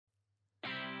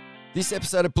This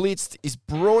episode of Blitzed is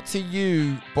brought to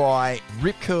you by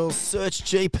Rip Curl Search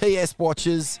GPS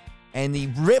watches and the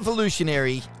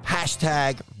revolutionary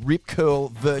hashtag Rip Curl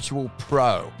Virtual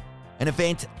Pro, an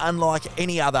event unlike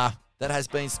any other that has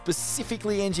been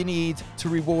specifically engineered to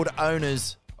reward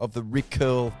owners of the Rip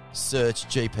Curl Search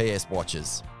GPS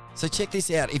watches. So check this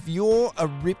out. If you're a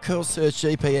Rip Curl Search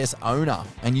GPS owner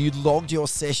and you logged your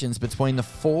sessions between the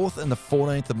 4th and the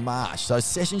 14th of March, so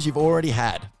sessions you've already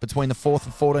had between the 4th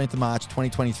and 14th of March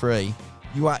 2023,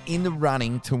 you are in the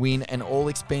running to win an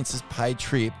all-expenses-paid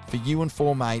trip for you and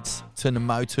 4 mates to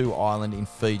Namotu Island in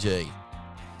Fiji.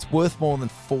 It's worth more than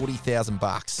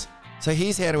 $40,000. So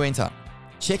here's how to enter.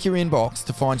 Check your inbox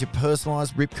to find your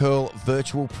personalised Rip Curl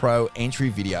Virtual Pro entry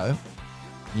video.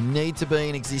 You need to be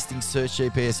an existing Search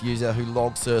GPS user who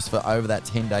logged Search for over that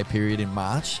 10-day period in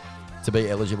March to be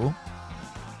eligible.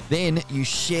 Then you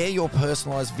share your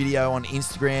personalised video on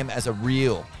Instagram as a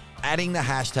reel, adding the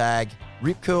hashtag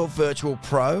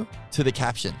RipCurlVirtualPro to the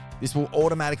caption. This will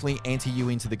automatically enter you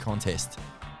into the contest.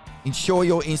 Ensure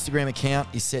your Instagram account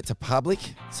is set to public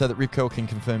so that Rip Curl can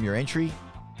confirm your entry,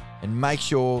 and make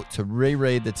sure to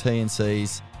reread the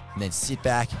T&Cs and then sit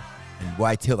back and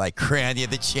wait till they crown you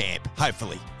the champ,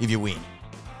 hopefully, if you win.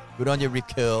 Good on you, Rip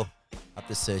Curl, up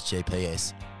the Search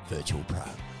GPS Virtual Pro.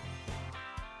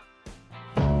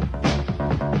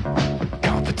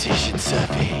 Competition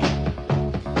surfing.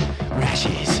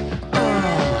 Rashes.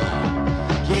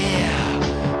 Oh,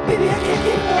 yeah. Baby, I can't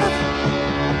get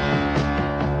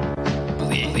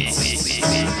enough. Blitz.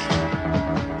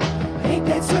 Ain't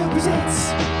That So presents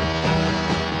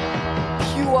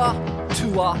Pure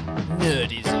Tour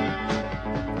Nerdism.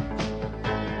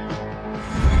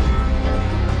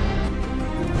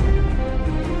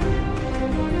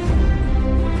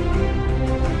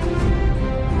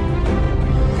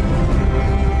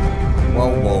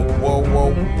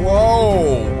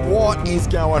 Whoa. What is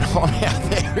going on out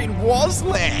there in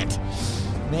Wazland?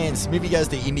 Man, Smithy goes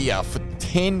to India for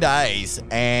 10 days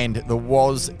and the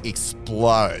Waz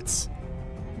explodes.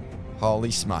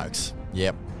 Holy smokes.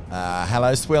 Yep.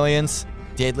 Hello, Swellians.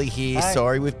 Deadly here. Hey.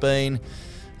 Sorry we've been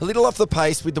a little off the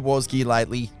pace with the Waz gear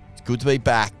lately. It's good to be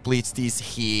back. Blitzed is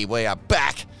here. We are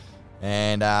back.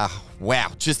 And,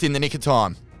 wow, just in the nick of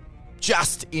time.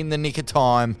 Just in the nick of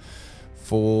time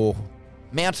for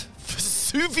Mount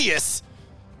Vesuvius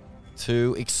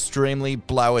to extremely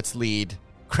blow its lid.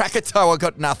 Krakatoa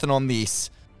got nothing on this.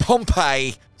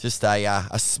 Pompeii, just a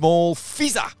small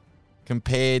fizzer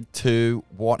compared to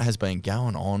what has been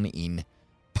going on in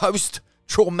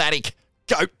post-traumatic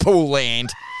Goatpool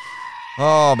land.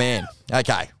 Oh, man.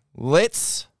 Okay,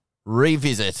 let's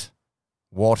revisit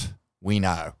what we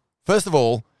know. First of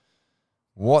all,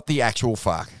 what the actual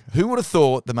fuck? Who would have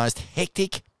thought the most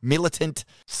hectic, militant,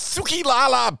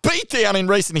 Sukilala beatdown in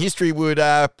recent history would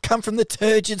come from the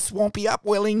turgid, swampy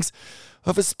upwellings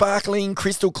of a sparkling,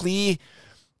 crystal clear,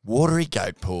 watery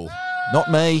goat pool?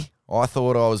 Not me. I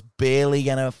thought I was barely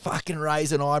going to fucking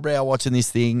raise an eyebrow watching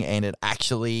this thing, and it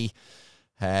actually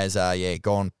has,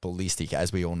 gone ballistic,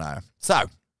 as we all know. So,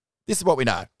 this is what we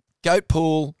know. Goat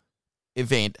pool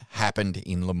event happened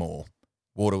in Lemoore.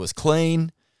 Water was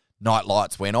clean. Night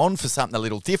lights went on for something a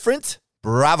little different.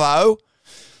 Bravo.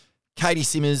 Katie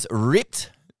Simmers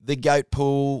ripped the goat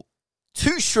pool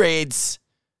to shreds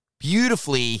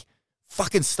beautifully,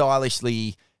 fucking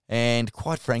stylishly, and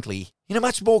quite frankly, in a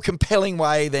much more compelling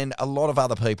way than a lot of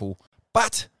other people.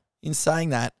 But in saying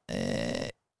that,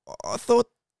 I thought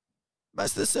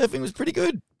most of the surfing was pretty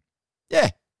good. Yeah,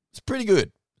 it's pretty good.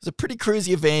 It was a pretty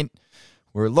cruisy event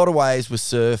where a lot of waves were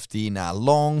surfed in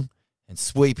long and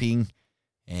sweeping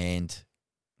and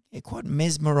quite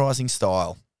mesmerising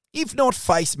style. If not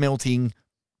face-melting,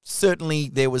 certainly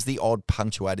there was the odd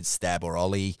punctuated stab or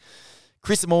ollie.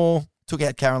 Chris Moore took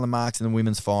out Carolyn Marks in the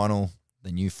women's final,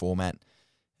 the new format.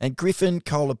 And Griffin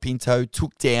Colapinto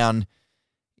took down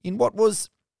in what was,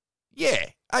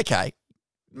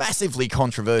 massively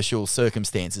controversial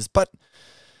circumstances. But,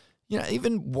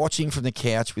 even watching from the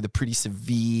couch with a pretty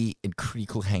severe and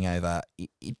critical hangover,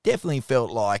 it definitely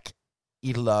felt like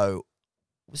Italo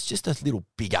was just a little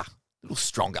bigger, a little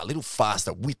stronger, a little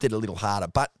faster, whipped it a little harder.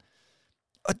 But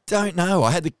I don't know.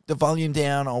 I had the volume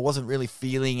down. I wasn't really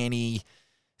feeling any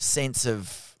sense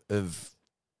of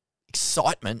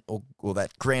excitement or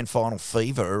that grand final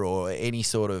fever or any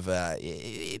sort of,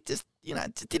 it just,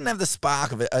 it didn't have the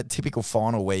spark of a typical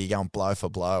final where you're going blow for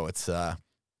blow. It's an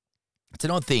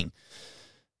odd thing.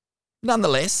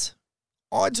 Nonetheless,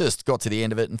 I just got to the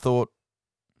end of it and thought,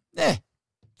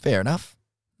 fair enough.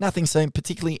 Nothing seemed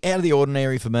particularly out of the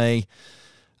ordinary for me,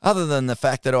 other than the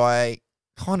fact that I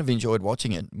kind of enjoyed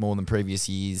watching it more than previous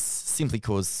years, simply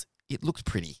because it looked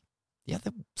pretty. The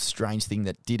other strange thing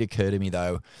that did occur to me,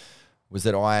 though, was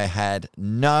that I had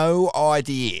no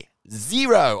idea,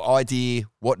 zero idea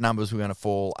what numbers were going to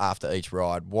fall after each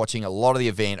ride. Watching a lot of the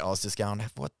event, I was just going,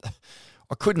 what?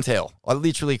 I couldn't tell. I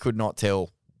literally could not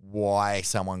tell why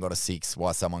someone got a 6,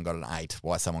 why someone got an 8,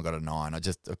 why someone got a 9.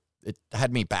 It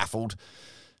had me baffled.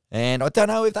 And I don't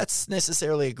know if that's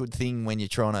necessarily a good thing when you're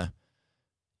trying to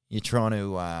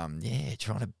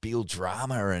build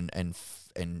drama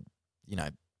and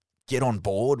get on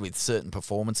board with certain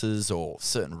performances or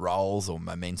certain roles or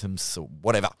momentums or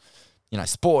whatever.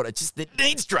 Sport, it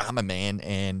needs drama, man.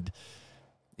 And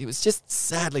it was just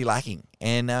sadly lacking.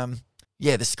 And,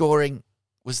 the scoring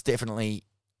was definitely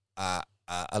a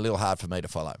little hard for me to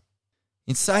follow.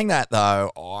 In saying that,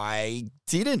 though, I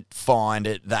didn't find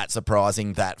it that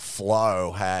surprising that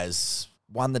Flow has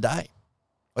won the day.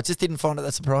 I just didn't find it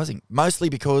that surprising, mostly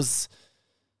because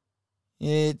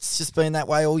it's just been that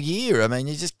way all year. I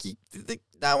mean,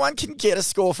 no one can get a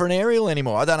score for an aerial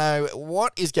anymore. I don't know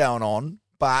what is going on,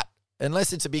 but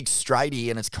unless it's a big straighty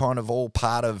and it's kind of all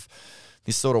part of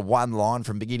this sort of one line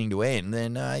from beginning to end,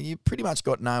 then you pretty much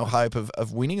got no hope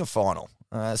of winning a final.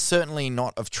 Certainly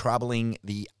not of troubling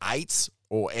the 8s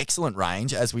or excellent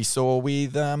range, as we saw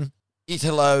with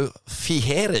Italo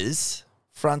Ferreira's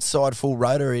front-side full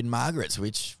rotor in Margaret's,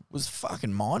 which was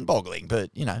fucking mind-boggling.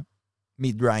 But,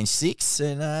 mid-range 6,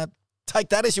 and take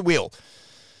that as you will.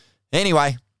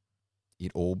 Anyway,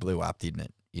 it all blew up, didn't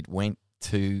it? It went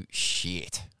to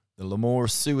shit. The Lemoore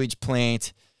sewage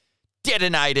plant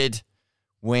detonated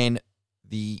when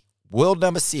the world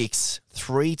number 6,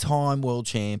 3-time world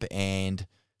champ and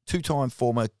 2-time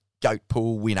former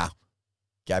Goatpool winner,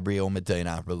 Gabriel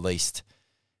Medina, released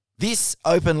this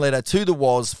open letter to the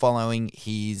Woz following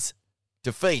his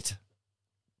defeat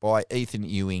by Ethan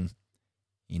Ewing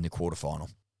in the quarterfinal.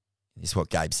 This is what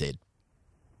Gabe said.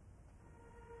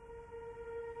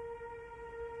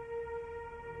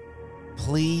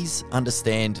 Please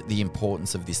understand the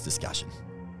importance of this discussion.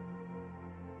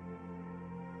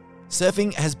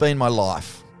 Surfing has been my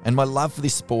life, and my love for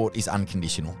this sport is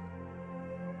unconditional.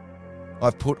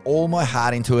 I've put all my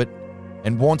heart into it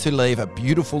and want to leave a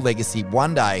beautiful legacy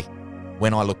one day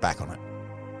when I look back on it.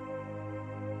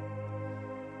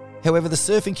 However, the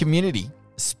surfing community,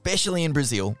 especially in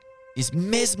Brazil, is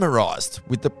mesmerised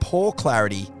with the poor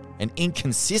clarity and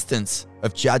inconsistence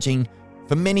of judging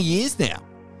for many years now.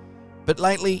 But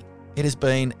lately, it has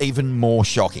been even more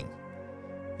shocking.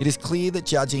 It is clear that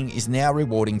judging is now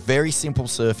rewarding very simple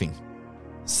surfing,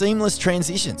 seamless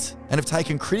transitions, and have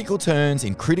taken critical turns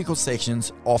in critical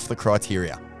sections off the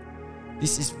criteria.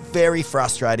 This is very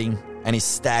frustrating and is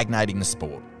stagnating the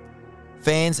sport.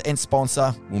 Fans and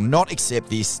sponsor will not accept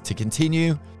this to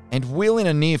continue and will in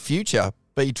a near future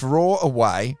be draw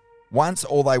away once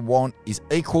all they want is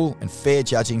equal and fair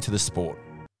judging to the sport.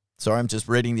 Sorry, I'm just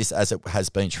reading this as it has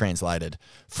been translated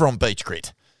from Beach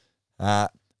Grit.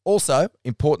 Also,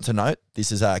 important to note,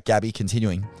 this is Gabby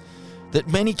continuing, that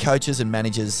many coaches and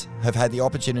managers have had the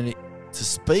opportunity to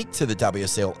speak to the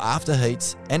WSL after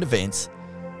heats and events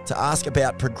to ask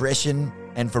about progression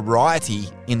and variety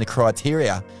in the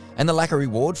criteria and the lack of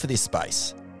reward for this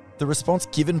space. The response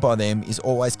given by them is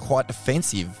always quite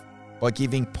defensive by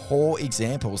giving poor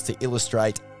examples to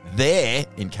illustrate their,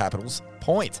 in capitals,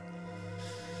 point.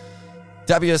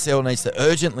 WSL needs to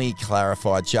urgently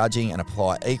clarify judging and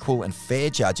apply equal and fair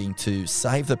judging to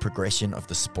save the progression of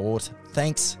the sport.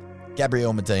 Thanks,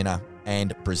 Gabriel Medina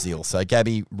and Brazil. So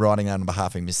Gabby writing on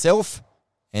behalf of himself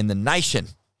and the nation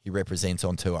he represents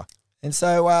on tour. And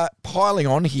so piling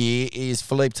on here is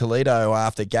Philippe Toledo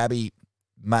after Gabby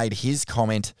made his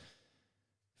comment.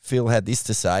 Phil had this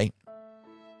to say.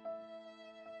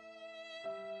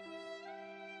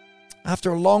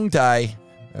 After a long day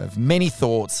of many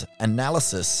thoughts,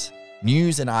 analysis,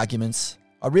 news and arguments,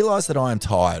 I realise that I am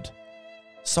tired,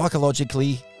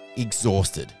 psychologically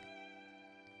exhausted.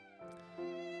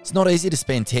 It's not easy to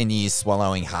spend 10 years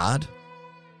swallowing hard.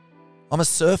 I'm a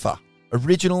surfer,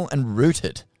 original and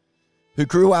rooted, who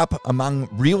grew up among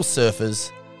real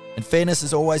surfers, and fairness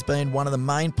has always been one of the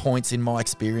main points in my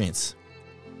experience.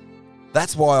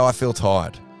 That's why I feel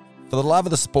tired. For the love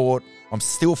of the sport, I'm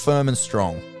still firm and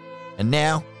strong. And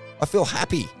now, I feel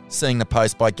happy seeing the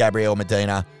post by Gabriel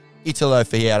Medina, Italo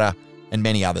Ferreira, and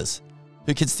many others,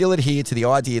 who can still adhere to the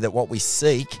idea that what we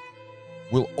seek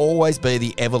will always be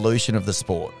the evolution of the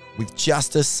sport, with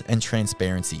justice and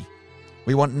transparency.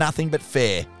 We want nothing but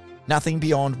fair, nothing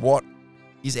beyond what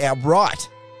is our right.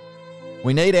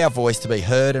 We need our voice to be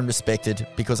heard and respected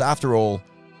because, after all,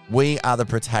 we are the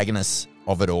protagonists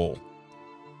of it all.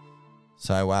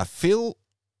 So Phil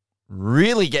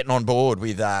really getting on board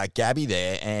with Gabby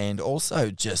there, and also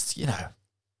just,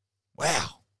 wow,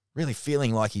 really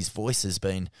feeling like his voice has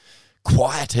been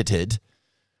quieted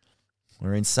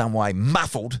or in some way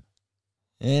muffled.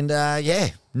 And,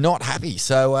 not happy.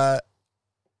 So,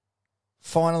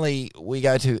 finally, we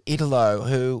go to Italo,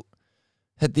 who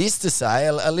had this to say,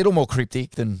 a little more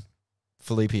cryptic than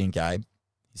Felipe and Gabe,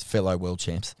 his fellow world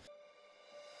champs.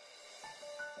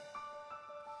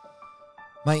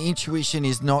 My intuition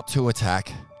is not to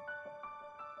attack,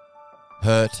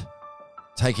 hurt,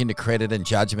 take into credit and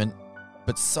judgment,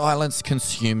 but silence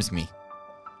consumes me.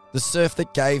 The surf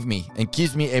that gave me and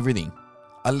gives me everything.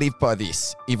 I live by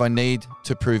this if I need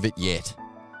to prove it yet.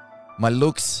 My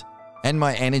looks and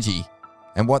my energy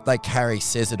and what they carry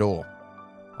says it all.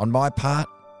 On my part,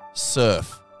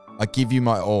 surf. I give you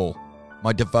my all,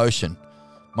 my devotion,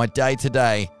 my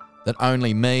day-to-day that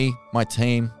only me, my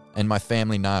team, and my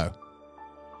family know.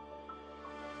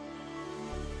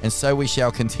 And so we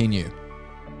shall continue.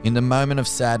 In the moment of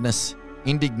sadness,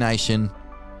 indignation,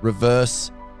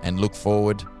 reverse and look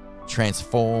forward,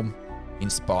 transform,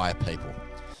 inspire people.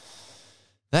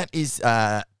 That is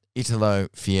Italo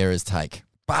Vieira's take.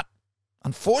 But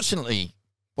unfortunately,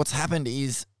 what's happened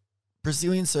is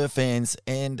Brazilian surf fans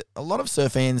and a lot of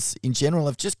surf fans in general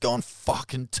have just gone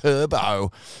fucking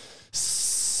turbo,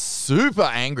 super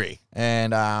angry.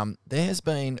 And there has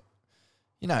been,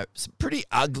 some pretty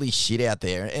ugly shit out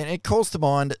there. And it calls to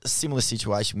mind a similar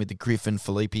situation with the Griffin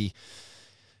Felipe,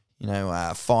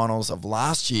 finals of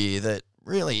last year that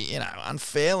really,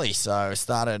 unfairly so,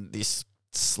 started this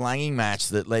slanging match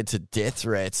that led to death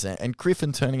threats, and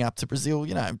Griffin turning up to Brazil,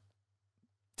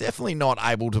 definitely not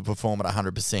able to perform at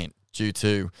 100% due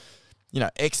to,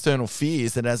 external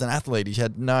fears that as an athlete he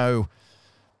had no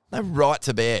right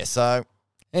to bear. So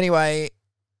anyway,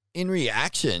 in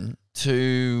reaction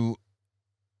to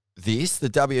this, the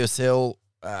WSL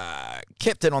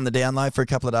kept it on the down low for a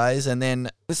couple of days, and then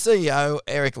the CEO,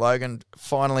 Eric Logan,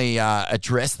 finally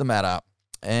addressed the matter,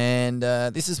 and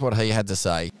this is what he had to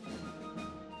say.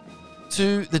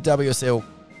 To the WSL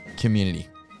community,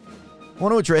 I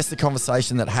want to address the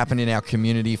conversation that happened in our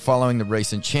community following the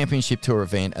recent championship tour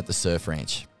event at the Surf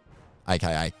Ranch,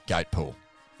 aka Goatpool.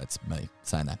 That's me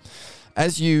saying that.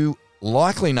 As you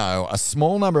likely know, a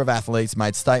small number of athletes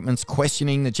made statements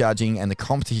questioning the judging and the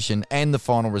competition and the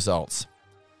final results.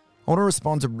 I want to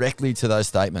respond directly to those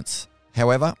statements.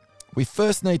 However, we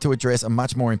first need to address a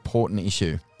much more important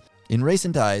issue. In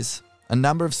recent days, a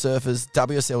number of surfers,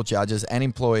 WSL judges and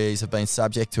employees have been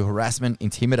subject to harassment,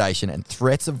 intimidation and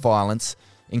threats of violence,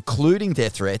 including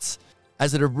death threats,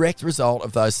 as a direct result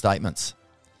of those statements.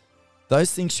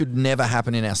 Those things should never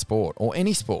happen in our sport or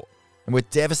any sport, and we're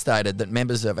devastated that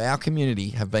members of our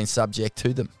community have been subject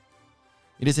to them.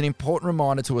 It is an important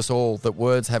reminder to us all that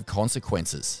words have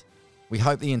consequences. We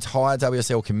hope the entire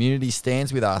WSL community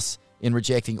stands with us in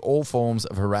rejecting all forms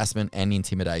of harassment and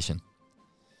intimidation.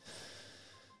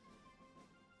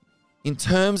 In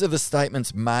terms of the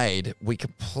statements made, we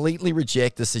completely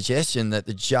reject the suggestion that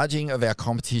the judging of our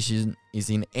competition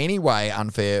is in any way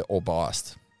unfair or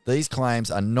biased. These claims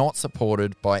are not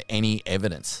supported by any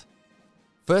evidence.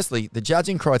 Firstly, the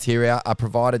judging criteria are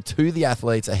provided to the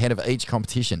athletes ahead of each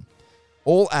competition.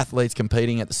 All athletes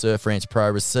competing at the Surf Ranch Pro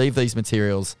receive these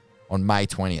materials on May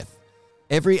 20th.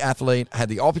 Every athlete had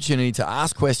the opportunity to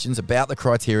ask questions about the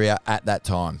criteria at that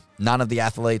time. None of the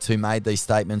athletes who made these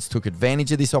statements took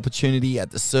advantage of this opportunity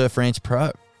at the Surf Ranch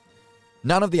Pro.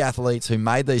 None of the athletes who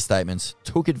made these statements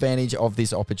took advantage of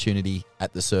this opportunity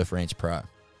at the Surf Ranch Pro.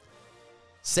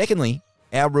 Secondly,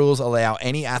 our rules allow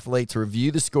any athlete to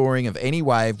review the scoring of any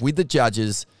wave with the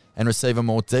judges and receive a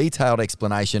more detailed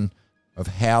explanation of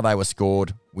how they were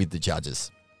scored with the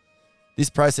judges. This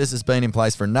process has been in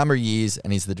place for a number of years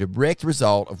and is the direct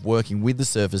result of working with the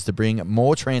surfers to bring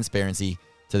more transparency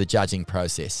to the judging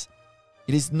process.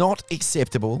 It is not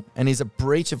acceptable and is a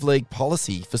breach of league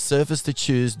policy for surfers to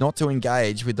choose not to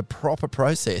engage with the proper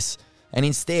process and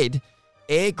instead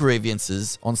air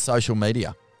grievances on social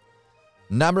media.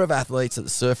 A number of athletes at the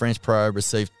Surf Ranch Pro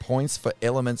received points for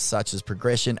elements such as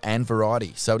progression and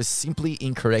variety, so it is simply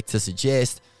incorrect to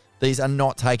suggest these are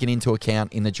not taken into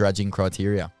account in the judging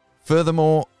criteria.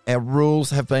 Furthermore, our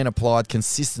rules have been applied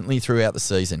consistently throughout the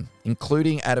season,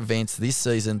 including at events this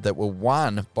season that were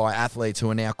won by athletes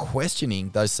who are now questioning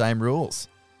those same rules.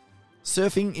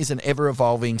 Surfing is an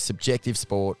ever-evolving, subjective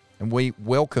sport, and we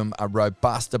welcome a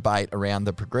robust debate around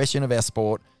the progression of our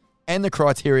sport and the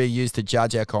criteria used to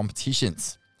judge our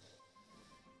competitions.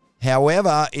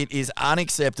 However, it is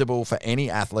unacceptable for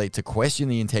any athlete to question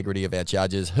the integrity of our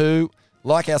judges who,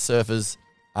 like our surfers,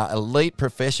 are elite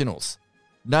professionals.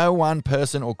 No one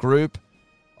person or group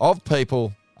of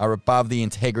people are above the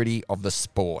integrity of the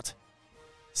sport.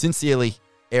 Sincerely,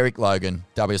 Eric Logan,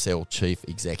 WSL Chief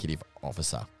Executive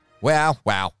Officer. Wow,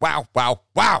 wow, wow, wow,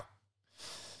 wow.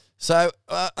 So,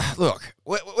 look,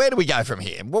 where do we go from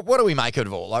here? What do we make of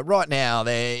it all? Like right now,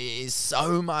 there is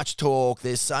so much talk.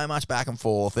 There's so much back and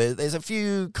forth. There's a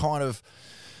few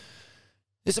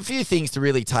things to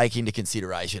really take into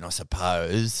consideration, I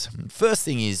suppose. First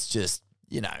thing is just,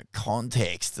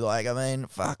 context. Like, I mean,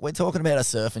 we're talking about a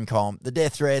surfing comp, the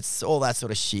death threats, all that sort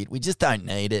of shit. We just don't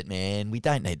need it, man. We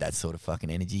don't need that sort of fucking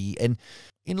energy. And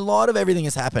in light of everything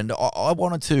that's happened, I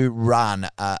wanted to run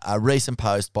a recent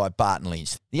post by Barton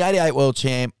Lynch. The 88 world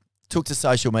champ took to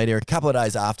social media a couple of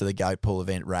days after the Goatpool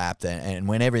event wrapped and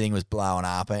when everything was blowing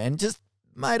up and just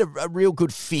made a real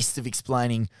good fist of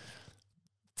explaining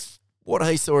what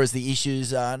he saw as the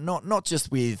issues, not just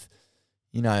with,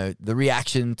 the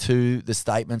reaction to the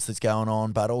statements that's going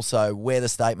on, but also where the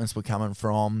statements were coming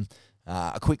from,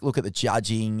 a quick look at the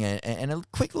judging and a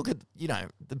quick look at,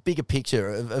 the bigger picture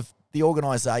of the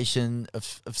organisation of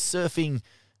surfing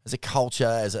as a culture,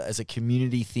 as a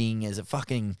community thing, as a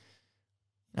fucking,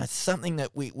 something that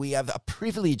we have a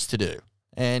privilege to do.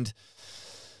 And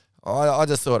I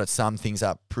just thought it summed things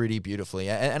up pretty beautifully.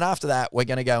 And after that, we're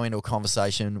going to go into a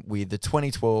conversation with the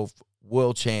 2012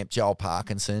 world champ, Joel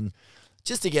Parkinson,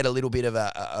 just to get a little bit of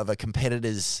a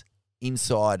competitor's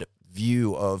inside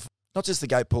view of not just the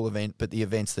Goatpool event, but the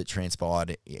events that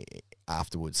transpired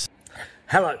afterwards.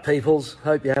 Hello, peoples.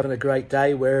 Hope you're having a great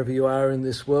day wherever you are in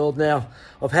this world. Now,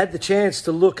 I've had the chance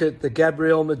to look at the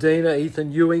Gabriel Medina,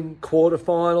 Ethan Ewing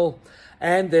quarterfinal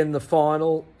and then the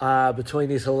final between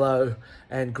Isolo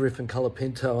and Griffin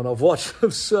Colapinto. And I've watched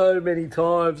them so many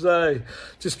times,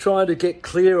 just trying to get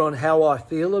clear on how I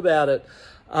feel about it.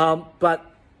 But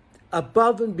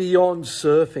above and beyond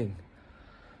surfing,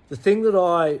 the thing that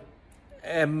I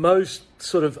am most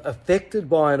sort of affected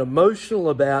by and emotional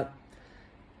about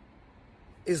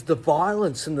is the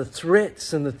violence and the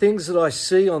threats and the things that I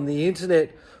see on the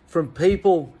internet from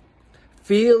people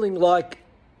feeling like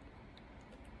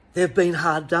they've been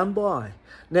hard done by.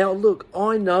 Now, look,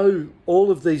 I know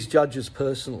all of these judges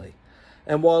personally,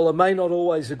 and while I may not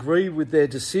always agree with their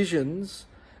decisions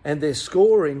and their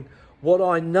scoring, what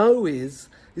I know is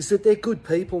that they're good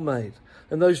people, mate.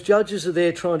 And those judges are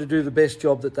there trying to do the best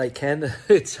job that they can.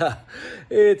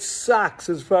 It sucks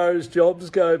as far as jobs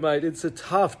go, mate. It's a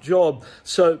tough job.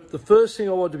 So the first thing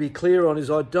I want to be clear on is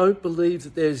I don't believe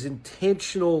that there's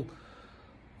intentional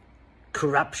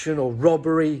corruption or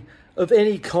robbery of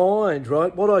any kind,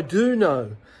 right? What I do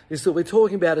know is that we're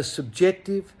talking about a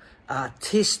subjective,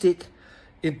 artistic,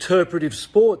 interpretive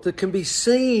sport that can be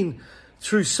seen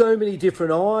through so many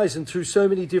different eyes and through so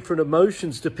many different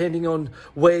emotions, depending on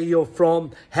where you're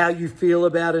from, how you feel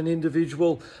about an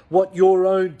individual, what your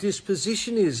own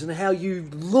disposition is and how you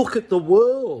look at the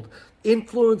world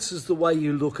influences the way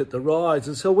you look at the rides.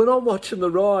 And so when I'm watching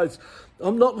the rides,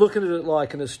 I'm not looking at it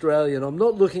like an Australian. I'm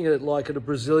not looking at it like a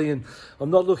Brazilian. I'm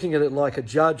not looking at it like a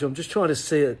judge. I'm just trying to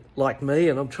see it like me,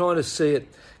 and I'm trying to see it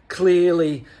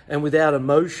clearly and without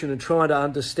emotion and trying to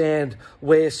understand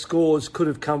where scores could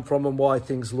have come from and why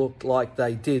things looked like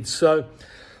they did. So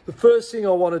the first thing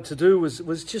I wanted to do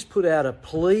was just put out a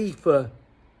plea for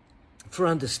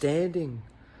understanding,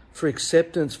 for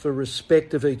acceptance, for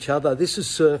respect of each other. This is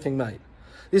surfing, mate.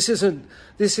 This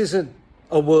isn't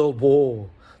a world war.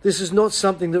 This is not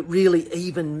something that really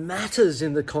even matters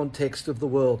in the context of the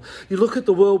world. You look at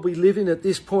the world we live in at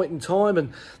this point in time,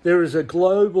 and there is a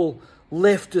global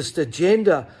leftist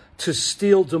agenda to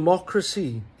steal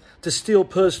democracy, to steal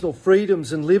personal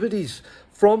freedoms and liberties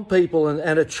from people,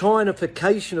 and a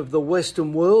Chinification of the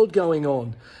Western world going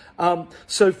on.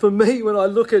 So for me, when I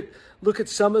look at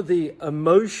some of the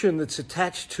emotion that's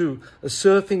attached to a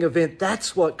surfing event,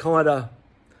 that's what kind of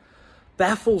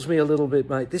baffles me a little bit,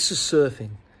 mate. This is surfing.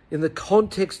 In the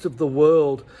context of the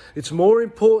world, it's more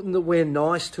important that we're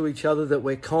nice to each other, that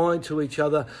we're kind to each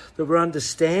other, that we're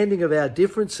understanding of our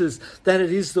differences, than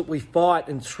it is that we fight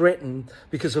and threaten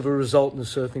because of a result in a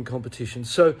surfing competition.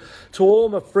 So to all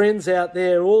my friends out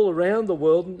there all around the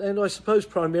world, and I suppose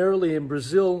primarily in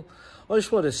Brazil, I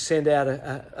just want to send out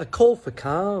a call for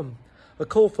calm, a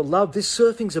call for love. This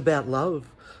surfing's about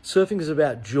love. Surfing is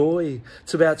about joy.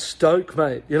 It's about stoke,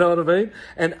 mate. You know what I mean?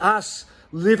 And us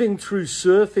living through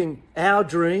surfing our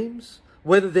dreams,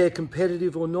 whether they're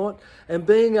competitive or not, and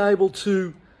being able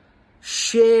to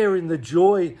share in the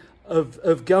joy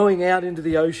of going out into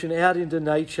the ocean, out into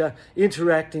nature,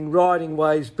 interacting, riding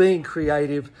waves, being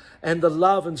creative, and the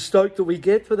love and stoke that we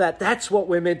get for that. That's what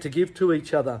we're meant to give to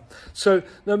each other. So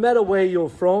no matter where you're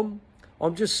from,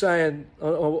 I'm just saying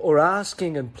or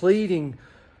asking and pleading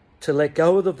to let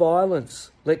go of the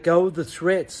violence, let go of the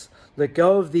threats, let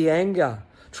go of the anger,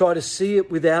 try to see it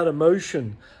without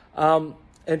emotion, and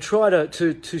try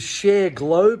to share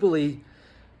globally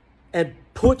and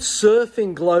put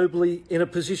surfing globally in a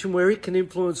position where it can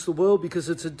influence the world, because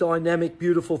it's a dynamic,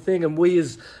 beautiful thing. And we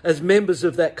as members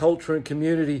of that culture and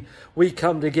community, we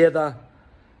come together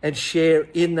and share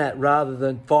in that rather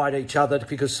than fight each other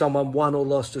because someone won or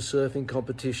lost a surfing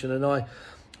competition. And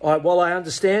while I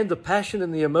understand the passion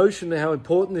and the emotion and how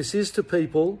important this is to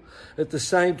people, at the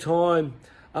same time,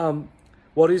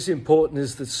 what is important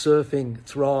is that surfing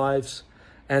thrives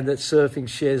and that surfing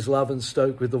shares love and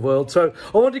stoke with the world. So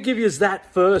I want to give you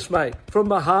that first, mate, from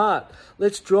my heart.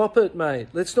 Let's drop it, mate.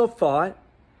 Let's not fight.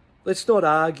 Let's not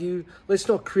argue. Let's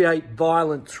not create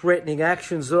violent, threatening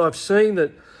actions that I've seen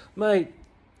that, mate,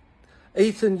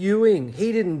 Ethan Ewing,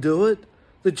 he didn't do it.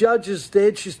 The judges,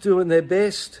 they're just doing their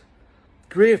best.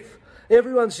 Griff,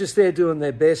 everyone's just there doing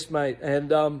their best, mate. And,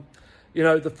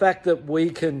 the fact that we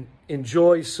can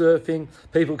enjoy surfing,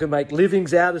 people can make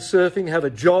livings out of surfing, have a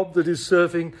job that is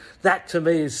surfing, that to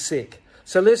me is sick.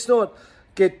 So let's not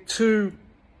get too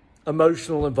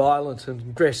emotional and violent and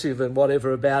aggressive and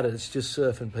whatever about it. It's just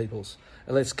surfing, peoples.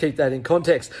 And let's keep that in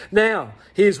context. Now,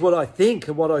 here's what I think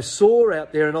and what I saw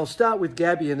out there. And I'll start with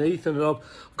Gabby and Ethan. And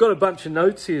I've got a bunch of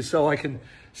notes here so I can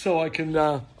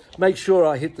make sure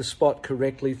I hit the spot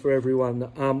correctly for everyone.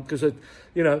 Because,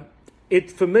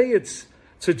 for me, it's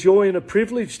a joy and a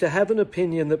privilege to have an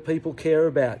opinion that people care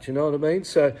about. You know what I mean?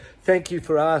 So thank you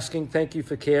for asking. Thank you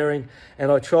for caring.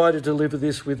 And I try to deliver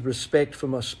this with respect for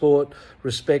my sport,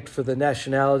 respect for the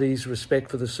nationalities,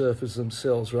 respect for the surfers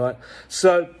themselves, right?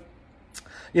 So,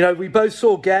 we both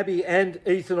saw Gabby and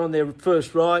Ethan on their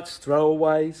first rights,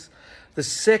 throwaways.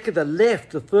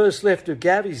 The first left of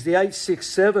Gabby's, the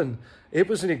 867, it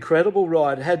was an incredible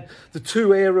ride. It had the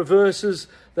 2 air reverses,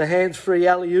 the hands-free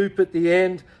alley-oop at the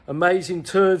end, amazing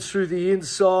turns through the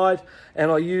inside,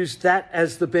 and I used that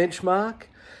as the benchmark.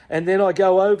 And then I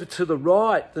go over to the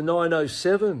right, the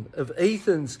 907 of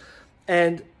Ethan's,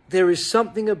 and there is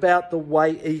something about the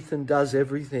way Ethan does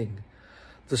everything.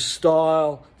 The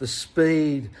style, the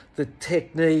speed, the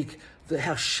technique,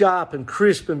 how sharp and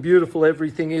crisp and beautiful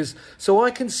everything is. So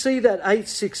I can see that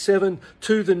 867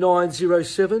 to the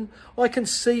 907. I can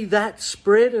see that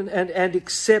spread and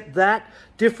accept that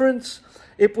difference.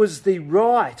 It was the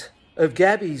right of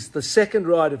Gabby's, the second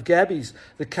right of Gabby's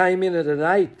that came in at an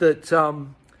 8 that,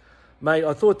 mate,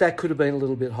 I thought that could have been a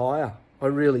little bit higher. I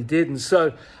really did. And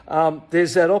so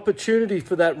there's that opportunity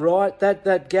for that right,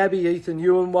 that Gabby, Ethan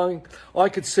Ewan one. I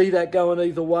could see that going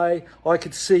either way. I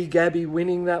could see Gabby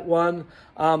winning that one.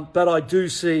 But I do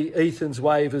see Ethan's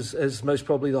wave as most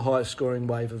probably the highest scoring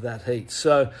wave of that heat.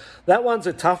 So that one's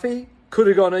a toughie. Could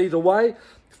have gone either way.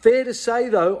 Fair to say,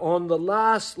 though, on the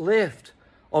last left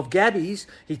of Gabby's,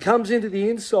 he comes into the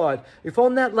inside. If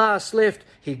on that last left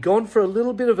he'd gone for a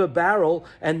little bit of a barrel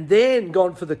and then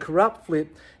gone for the corrupt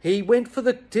flip, he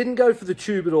didn't go for the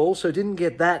tube at all, so didn't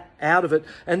get that out of it.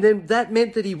 And then that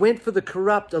meant that he went for the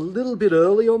corrupt a little bit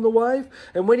early on the wave.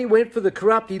 And when he went for the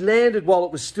corrupt, he landed while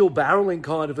it was still barreling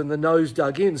kind of and the nose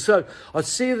dug in. So I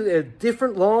see a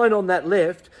different line on that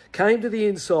left, came to the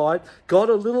inside, got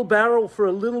a little barrel for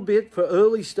a little bit for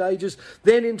early stages,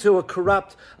 then into a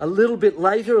corrupt a little bit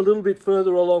later, a little bit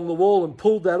further along the wall and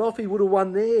pulled that off. He would have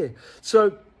won there.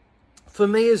 So for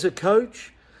me as a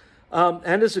coach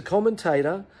and as a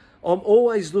commentator, I'm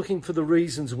always looking for the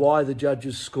reasons why the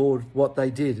judges scored what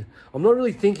they did. I'm not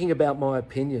really thinking about my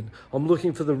opinion. I'm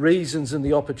looking for the reasons and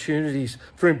the opportunities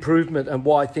for improvement and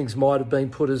why things might have been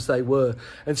put as they were.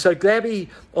 And so Gabby,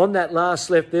 on that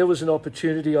last left, there was an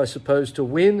opportunity, I suppose, to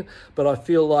win, but I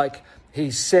feel like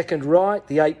his second right,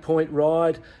 the 8-point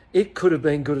ride, it could have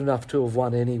been good enough to have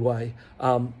won anyway.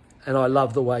 And I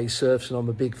love the way he surfs, and I'm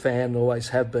a big fan and always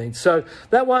have been. So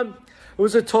that one, it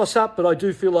was a toss-up, but I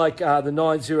do feel like the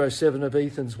 907 of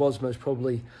Ethan's was most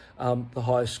probably the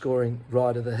highest scoring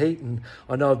ride of the heat. And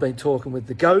I know I've been talking with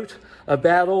the GOAT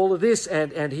about all of this,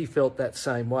 and he felt that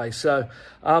same way. So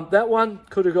that one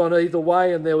could have gone either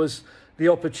way, and there was the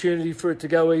opportunity for it to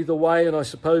go either way. And I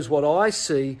suppose what I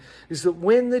see is that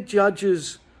when the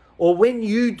judges, or when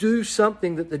you do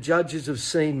something that the judges have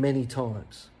seen many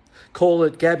times, call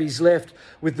it Gabby's left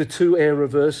with the 2 air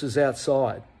reverses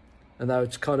outside, and though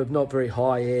it's kind of not very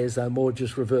high airs, they're more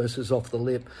just reverses off the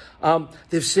lip.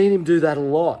 They've seen him do that a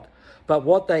lot. But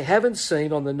what they haven't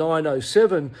seen on the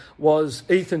 907 was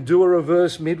Ethan do a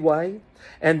reverse midway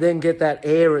and then get that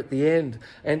air at the end.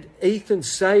 And Ethan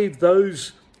saved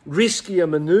those riskier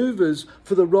manoeuvres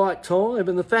for the right time.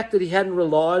 And the fact that he hadn't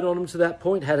relied on them to that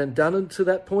point, hadn't done them to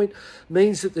that point,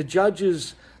 means that the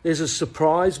judges, there's a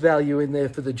surprise value in there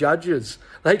for the judges.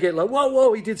 They get like,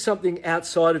 whoa, he did something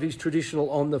outside of his traditional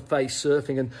on-the-face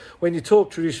surfing. And when you talk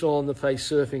traditional on-the-face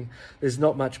surfing, there's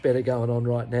not much better going on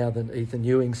right now than Ethan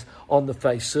Ewing's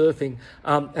on-the-face surfing.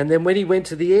 And then when he went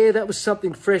to the air, that was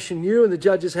something fresh and new, and the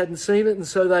judges hadn't seen it. And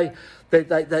so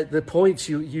the points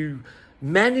you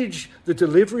manage the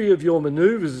delivery of your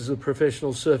manoeuvres as a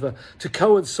professional surfer to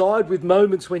coincide with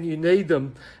moments when you need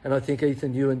them. And I think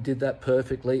Ethan Ewing did that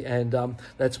perfectly. And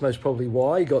that's most probably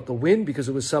why he got the win, because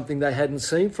it was something they hadn't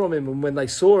seen from him. And when they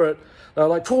saw it, they were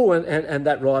like, oh, and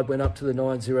that ride went up to the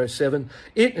 907.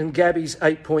 It and Gabby's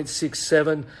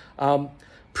 8.67.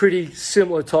 Pretty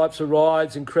similar types of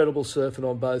rides, incredible surfing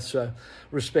on both. So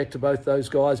respect to both those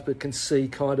guys, but can see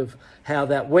kind of how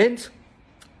that went.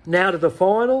 Now to the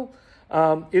final.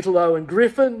 Italo and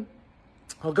Griffin.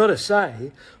 I've got to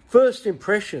say, first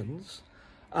impressions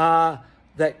are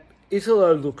that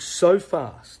Italo looks so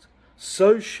fast,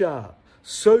 so sharp,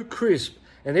 so crisp,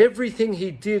 and everything he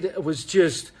did was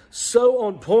just so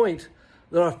on point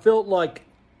that I felt like,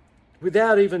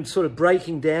 without even sort of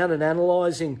breaking down and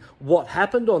analysing what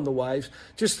happened on the waves,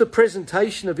 just the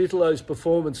presentation of Italo's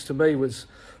performance to me was,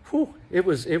 it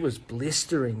was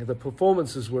blistering. The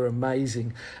performances were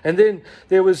amazing. And then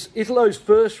there was Italo's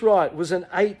first ride was an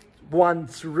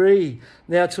 8.13.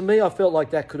 Now, to me, I felt like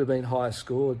that could have been higher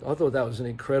scored. I thought that was an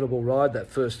incredible ride, that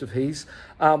first of his.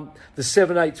 The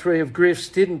 7.83 of Griff's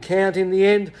didn't count in the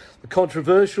end. The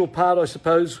controversial part, I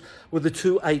suppose, were the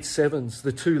two 8.7s,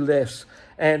 the two lefts.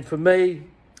 And for me,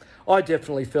 I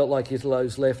definitely felt like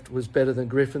Italo's left was better than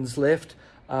Griffin's left.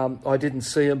 I didn't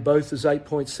see them both as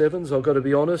 8.7s, I've got to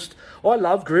be honest. I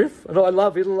love Griff and I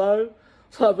love Italo,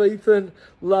 love Ethan,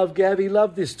 love Gabby,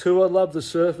 love this tour, love the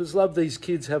surfers, love these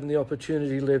kids having the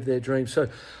opportunity to live their dreams. So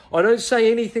I don't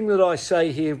say anything that I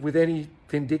say here with any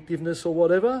vindictiveness or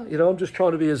whatever. You know, I'm just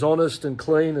trying to be as honest and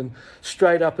clean and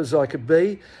straight up as I could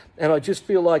be. And I just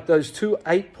feel like those two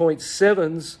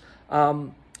 8.7s,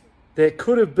 there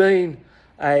could have been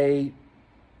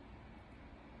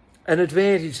an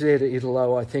advantage there to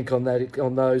Italo, I think, on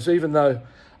those, even though,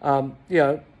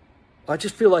 I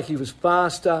just feel like he was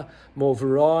faster, more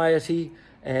variety,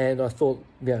 and I thought,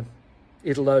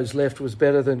 Italo's left was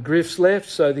better than Griff's left,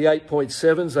 so the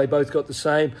 8.7s, they both got the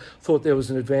same. Thought there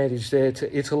was an advantage there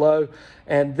to Italo.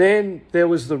 And then there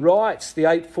was the rights, the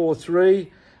 8.43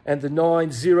 and the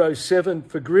 9.07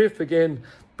 for Griff. Again,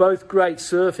 both great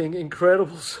surfing,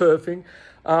 incredible surfing.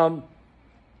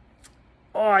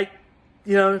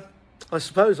 I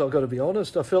suppose I've got to be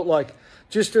honest. I felt like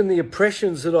just in the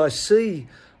impressions that I see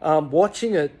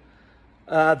watching it,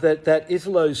 that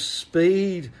Italo's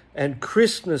speed and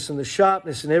crispness and the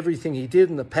sharpness and everything he did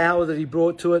and the power that he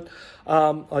brought to it,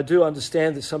 I do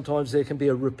understand that sometimes there can be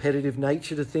a repetitive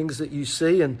nature to things that you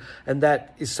see, and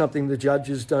that is something the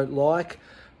judges don't like.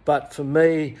 But for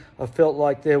me, I felt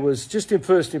like there was, just in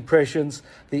first impressions,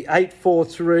 the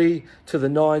 8.43 to the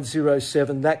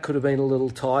 9.07, that could have been a little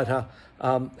tighter,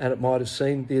 and it might have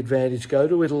seen the advantage go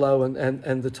to Italo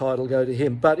and the title go to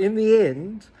him. But in the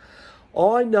end,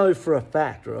 I know for a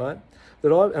fact, right,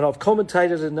 that I've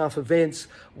commentated enough events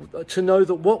to know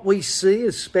that what we see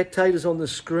as spectators on the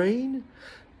screen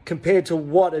compared to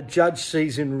what a judge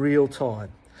sees in real time.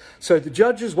 So the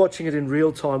judge is watching it in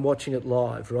real time, watching it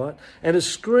live, right? And a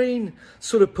screen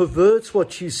sort of perverts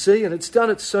what you see, and it's done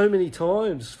it so many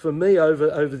times for me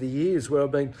over the years where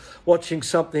I've been watching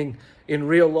something in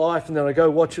real life and then I go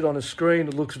watch it on a screen,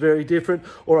 it looks very different,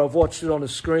 or I've watched it on a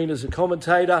screen as a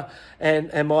commentator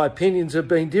and my opinions have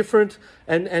been different,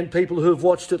 and people who have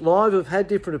watched it live have had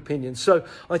different opinions. So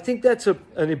I think that's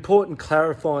an important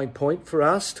clarifying point for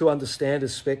us to understand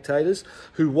as spectators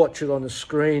who watch it on a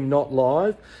screen, not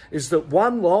live, is that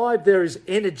one, live there is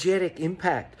energetic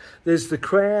impact. There's the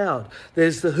crowd,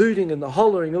 there's the hooting and the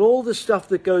hollering and all the stuff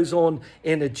that goes on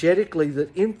energetically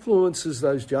that influences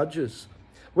those judges.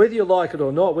 Whether you like it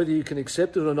or not, whether you can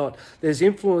accept it or not, there's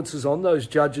influences on those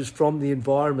judges from the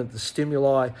environment, the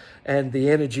stimuli and the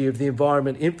energy of the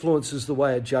environment influences the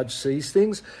way a judge sees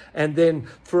things. And then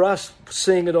for us,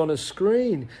 seeing it on a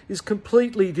screen is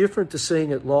completely different to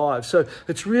seeing it live. So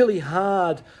it's really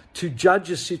hard to judge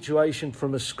a situation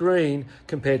from a screen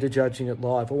compared to judging it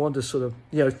live. I want to sort of,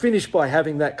 finish by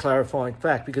having that clarifying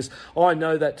fact, because I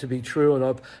know that to be true, and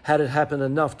I've had it happen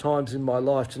enough times in my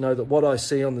life to know that what I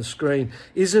see on the screen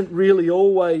isn't really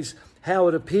always how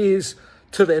it appears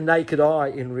to the naked eye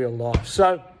in real life.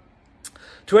 So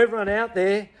to everyone out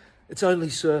there, it's only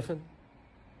surfing.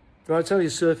 Right? It's only a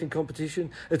surfing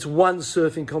competition. It's one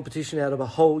surfing competition out of a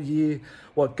whole year.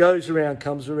 What goes around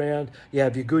comes around. You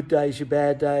have your good days, your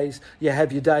bad days. You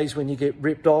have your days when you get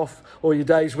ripped off or your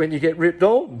days when you get ripped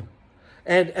on.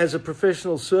 And as a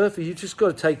professional surfer, you just got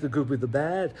to take the good with the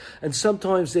bad. And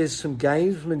sometimes there's some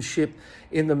gamesmanship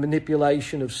in the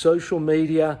manipulation of social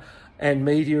media and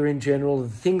media in general, the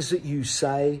things that you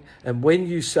say and when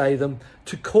you say them,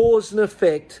 to cause an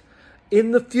effect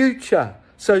in the future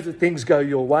so that things go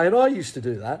your way. And I used to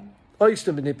do that. I used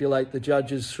to manipulate the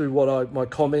judges through my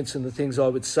comments and the things I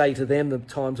would say to them, the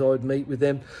times I would meet with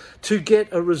them, to get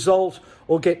a result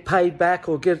or get paid back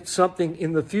or get something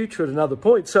in the future at another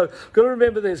point. So you've got to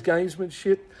remember there's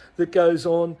gamesmanship that goes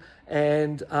on,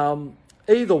 and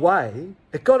either way,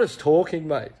 it got us talking,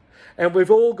 mate. And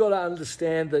we've all got to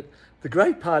understand that the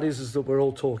great part is that we're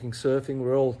all talking surfing,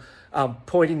 we're all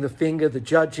pointing the finger, the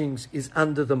judging is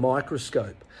under the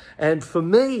microscope. And for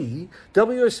me,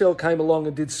 WSL came along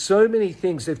and did so many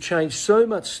things. They've changed so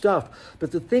much stuff.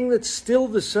 But the thing that's still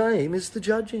the same is the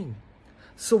judging.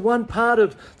 It's the one part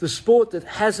of the sport that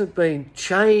hasn't been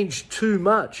changed too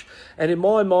much. And in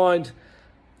my mind,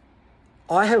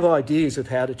 I have ideas of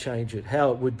how to change it,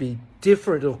 how it would be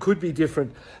different or could be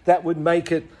different that would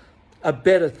make it a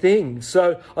better thing.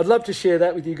 So I'd love to share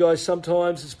that with you guys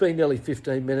sometimes. It's been nearly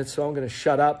 15 minutes, so I'm going to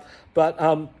shut up. But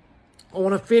I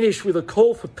want to finish with a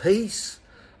call for peace,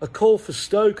 a call for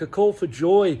stoke, a call for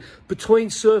joy between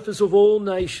surfers of all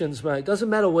nations, mate. Doesn't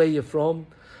matter where you're from.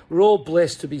 We're all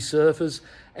blessed to be surfers.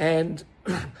 And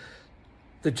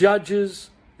the judges,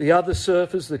 the other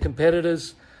surfers, the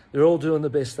competitors, they're all doing the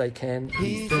best they can.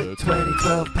 He's the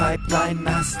 2012 pipeline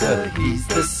master. He's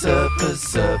the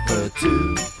surfer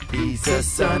too. He's a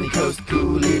sunny coast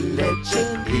coolie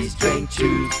legend. He's trained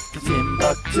shoes to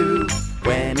Timbuktu.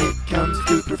 When it comes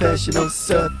to professional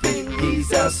surfing,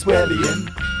 he's our Swellian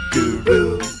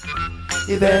guru.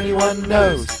 If anyone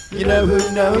knows, you know who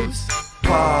knows?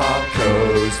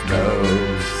 Parco's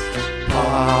knows.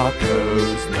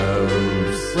 Parco's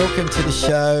knows. Welcome to the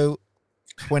show.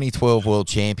 2012 world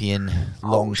champion,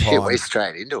 long time. Shit, we're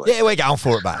straight into it. Yeah, we're going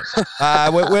for it, mate.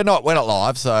 We're not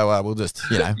live, so we'll just,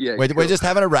 we're just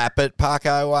having a rap. But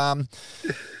Parco,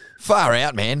 far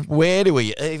out, man. Where do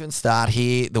we even start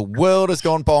here? The world has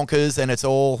gone bonkers, and it's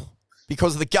all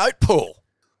because of the goat pool.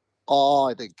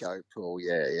 Oh, the goat pool.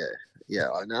 Yeah,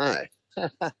 I know.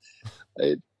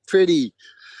 It's pretty.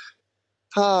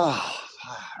 Oh,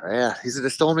 yeah. Is it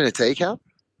a storm in a teacup?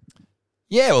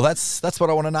 Yeah, well, that's what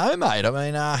I want to know, mate. I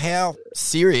mean, how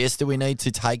serious do we need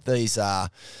to take these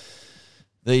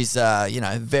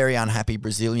very unhappy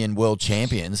Brazilian world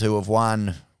champions who have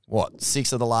won,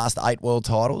 6 of the last 8 world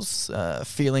titles,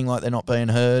 feeling like they're not being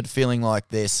heard, feeling like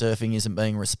their surfing isn't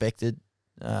being respected?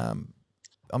 I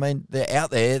mean, they're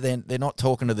out there. They're not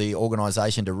talking to the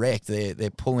organisation direct. They're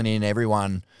pulling in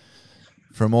everyone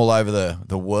from all over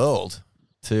the world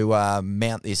to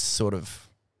mount this sort of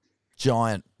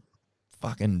giant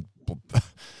fucking,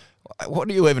 what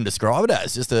do you even describe it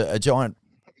as? Just a giant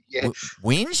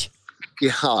whinge?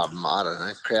 Yeah, I don't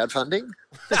know. Crowdfunding?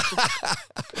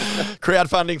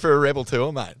 Crowdfunding for a Rebel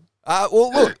tour, mate.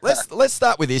 Well, look, let's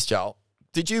start with this, Joel.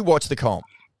 Did you watch the comp?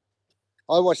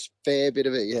 I watched a fair bit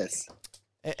of it, yes.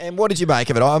 And what did you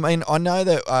make of it? I mean, I know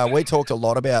that we talked a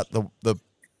lot about the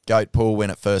goat pool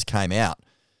when it first came out,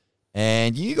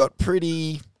 and you were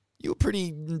pretty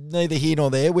neither here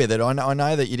nor there with it. I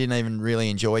know that you didn't even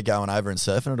really enjoy going over and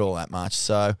surfing it all that much.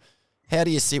 So how do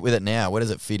you sit with it now? Where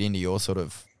does it fit into your sort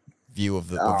of view of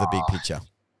the big picture?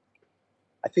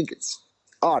 I think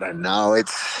I don't know.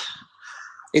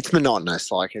 It's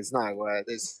monotonous. Like, there's no way.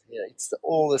 It's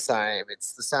all the same.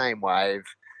 It's the same wave.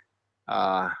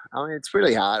 I mean, it's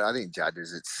really hard. I think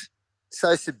judges, it's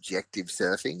so subjective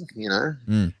surfing, you know.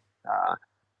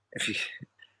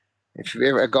 If you're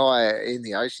ever a guy in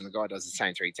the ocean, the guy does the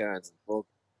same 3 turns. Well,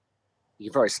 you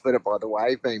can probably split it by the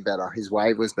wave being better. His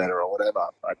wave was better or whatever.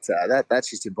 But that's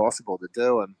just impossible to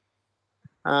do. And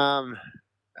I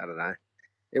don't know.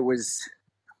 It was.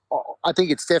 I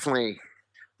think it's definitely,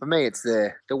 for me, it's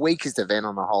the weakest event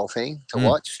on the whole thing to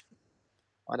watch.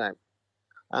 I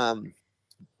don't.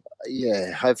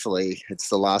 Yeah. Hopefully, it's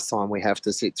the last time we have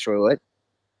to sit through it.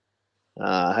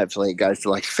 Hopefully it goes to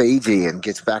like Fiji and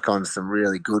gets back on some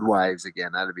really good waves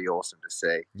again. That'd be awesome to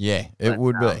see. Yeah, it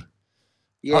would be.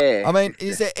 Yeah. I mean,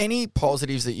 is there any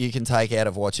positives that you can take out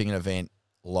of watching an event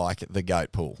like the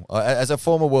Goat Pool? As a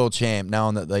former world champ,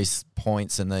 knowing that these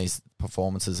points and these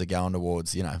performances are going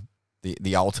towards,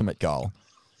 the ultimate goal.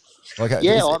 Like,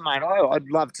 I'd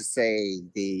love to see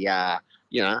the, a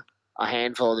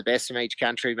handful of the best from each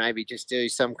country maybe just do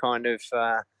some kind of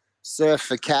surf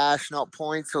for cash, not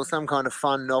points, or some kind of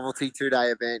fun novelty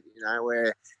 2-day event,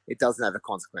 where it doesn't have the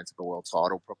consequence of a world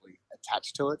title probably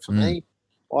attached to it for me.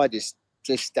 I just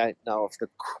don't know if the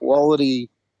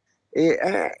quality,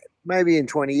 maybe in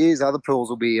 20 years, other pools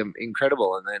will be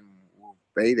incredible, and then we'll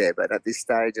be there. But at this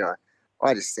stage,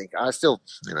 I just think I still,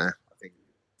 I think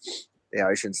the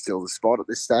ocean's still the spot at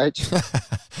this stage.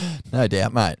 No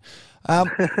doubt, mate.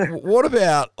 What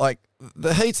about like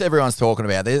the heats everyone's talking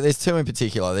about? There's two in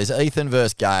particular. There's Ethan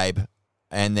versus Gabe,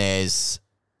 and there's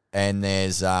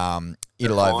Italo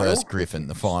versus Griffin,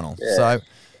 the final. Yeah. So,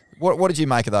 what did you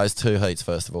make of those two heats?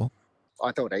 First of all,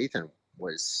 I thought Ethan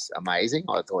was amazing.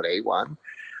 I thought he won.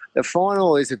 The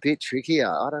final is a bit trickier.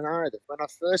 I don't know. When I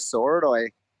first saw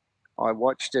it, I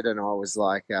watched it and I was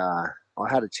like, I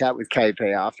had a chat with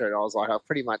KP after it. I was like, I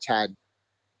pretty much had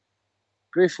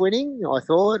Griff winning. I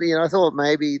thought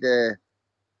maybe the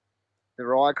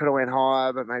right could have went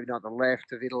higher, but maybe not the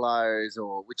left of Italo's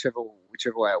or whichever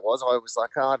way it was. I was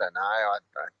like, I don't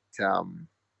know.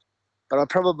 But I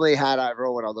probably had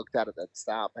overall when I looked at it at the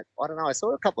start. But I don't know. I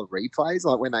saw a couple of replays,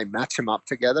 like when they match them up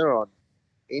together on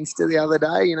Insta the other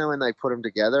day, when they put them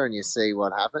together and you see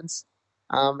what happens.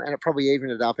 And it probably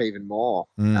evened it up even more.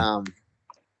 I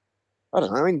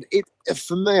don't know. I mean,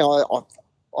 for me,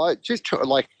 I just try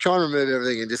and remove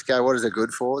everything and just go, what is it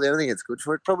good for? The only thing it's good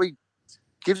for, it probably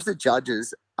gives the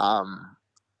judges,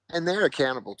 and they're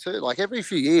accountable too. Like every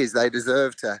few years, they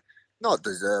deserve to, not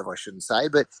deserve, I shouldn't say,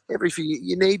 but every few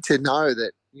you need to know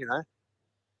that,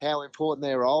 how important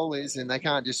their role is, and they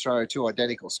can't just throw two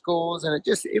identical scores. And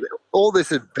all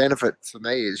this benefit for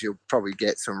me is you'll probably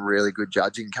get some really good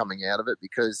judging coming out of it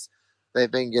because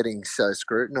they've been getting so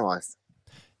scrutinised.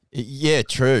 Yeah,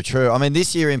 true. I mean,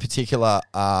 this year in particular,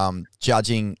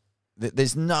 judging,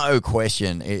 there's no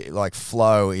question.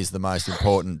 Flow is the most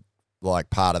important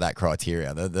part of that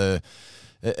criteria.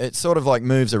 It sort of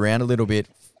moves around a little bit,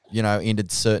 into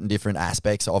certain different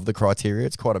aspects of the criteria.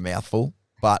 It's quite a mouthful.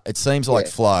 But it seems like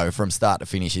flow from start to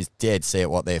finish is dead set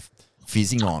what they're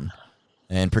fizzing on.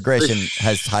 And progression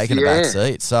has taken a back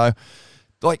seat. So,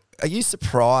 are you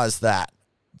surprised that,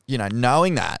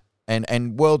 knowing that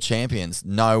and world champions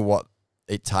know what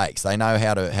it takes? They know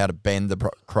how to bend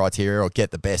the criteria or get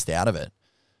the best out of it.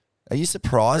 Are you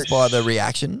surprised by the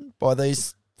reaction by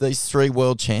these three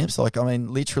world champs?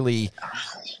 Literally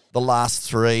the last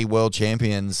three world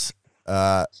champions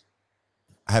have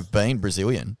been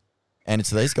Brazilian. And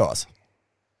it's these guys.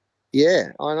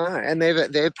 Yeah, I know. And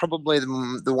they're probably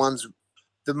the ones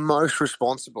the most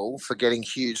responsible for getting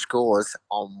huge scores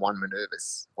on one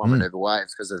maneuver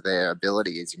waves because of their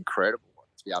ability is incredible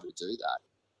to be able to do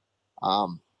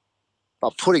that.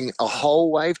 But putting a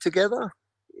whole wave together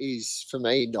is, for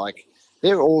me,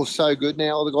 they're all so good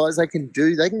now. All the guys, they can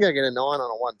go get a 9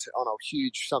 on a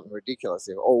huge something ridiculous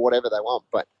or whatever they want.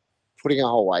 But putting a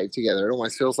whole wave together, it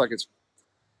almost feels like it's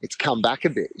come back a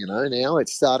bit, now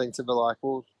it's starting to be like,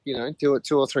 well, do it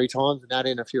 2 or 3 times and add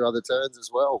in a few other turns as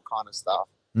well kind of stuff,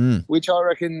 which I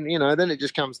reckon, then it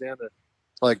just comes down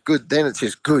to good, then it's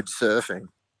just good surfing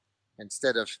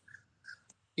instead of,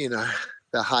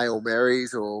 the Hail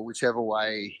Marys or whichever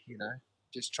way,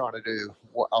 just trying to do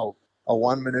a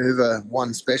one maneuver,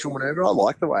 one special maneuver. I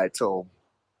like the way it's all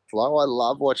flow. I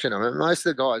love watching them. And most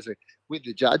of the guys with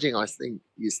the judging, I think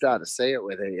you start to see it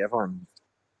where everyone,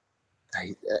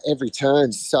 every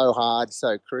turn's so hard,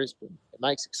 so crisp, and it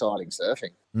makes exciting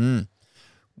surfing.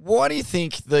 Why do you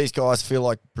think these guys feel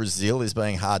like Brazil is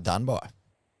being hard done by?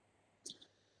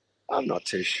 I'm not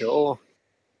too sure.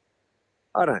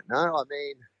 I don't know. I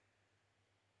mean,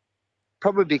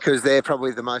 probably because they're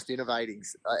probably the most innovative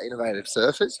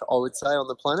surfers, I would say, on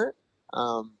the planet.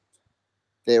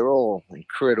 They're all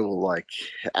incredible,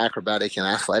 acrobatic and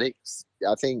athletics,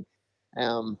 I think.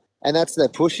 And that's their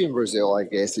push in Brazil, I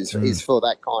guess, is for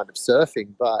that kind of surfing.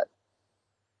 But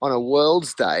on a world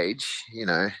stage,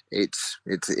 it's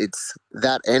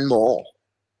that and more,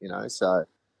 So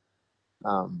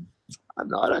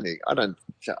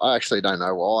I actually don't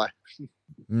know why.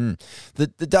 The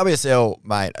WSL,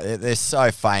 mate, they're so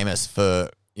famous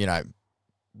for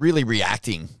really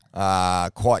reacting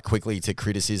quite quickly to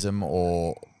criticism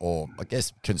or I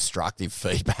guess constructive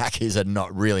feedback is a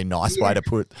not really nice way to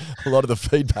put a lot of the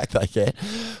feedback they get.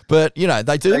 But,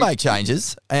 they do make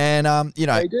changes. And,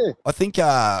 they do. I think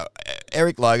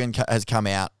Eric Logan has come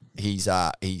out. He's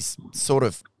sort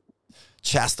of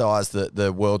chastised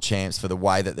the world champs for the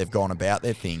way that they've gone about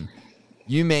their thing.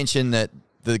 You mentioned that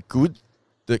the good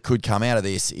that could come out of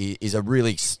this is a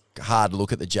really hard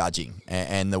look at the judging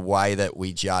and the way that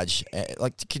we judge.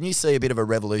 Can you see a bit of a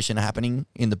revolution happening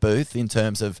in the booth in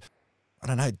terms of, I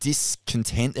don't know,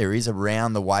 discontent there is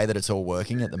around the way that it's all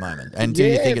working at the moment? And do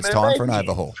you think it's time for an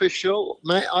overhaul? For sure,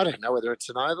 mate. I don't know whether it's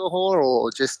an overhaul or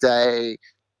just a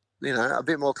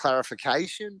bit more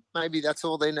clarification. Maybe that's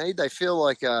all they need. They feel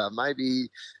like maybe,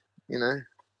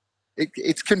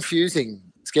 it's confusing.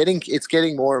 It's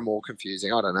getting more and more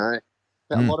confusing. I don't know.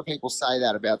 A lot of people say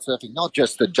that about surfing, not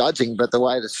just the judging, but the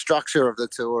way the structure of the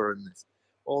tour and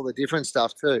all the different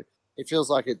stuff too. It feels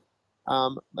like it.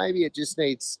 Maybe it just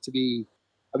needs to be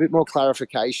a bit more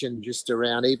clarification just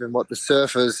around even what the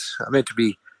surfers are meant to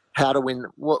be, how to win,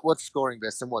 what's scoring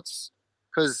best, and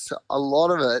because a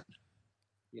lot of it,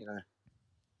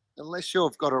 unless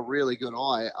you've got a really good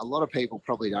eye, a lot of people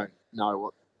probably don't know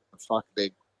what the fuck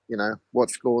what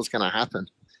score's going to happen.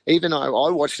 Even though I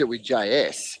watched it with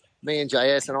JS, me and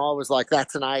JS, and I was like,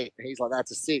 that's an 8. And he's like,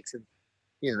 that's a 6.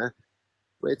 And,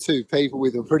 we're two people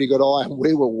with a pretty good eye, and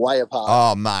we were way apart.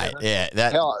 Oh, mate, yeah.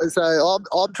 So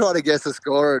I'm trying to guess the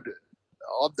score,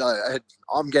 and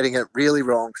I'm getting it really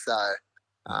wrong. So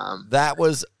that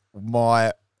was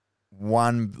my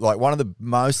one of the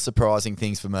most surprising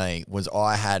things for me was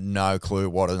I had no clue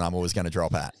what a number was going to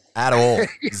drop at all.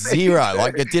 Zero.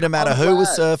 Like, it didn't matter who was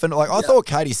surfing. Like, I thought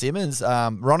Katie Simmons,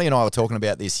 Ronnie and I were talking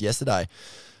about this yesterday.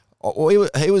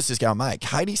 He was just going, mate,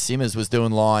 Katie Simmons was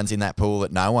doing lines in that pool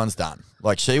that no one's done.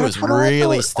 Like, she was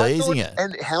really steezing it.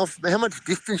 And how much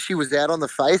distance she was out on the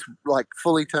face, like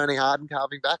fully turning hard and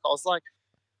carving back. I was like,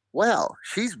 wow,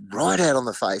 she's right out on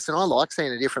the face. And I like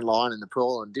seeing a different line in the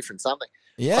pool and different something.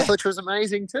 Yeah. I thought she was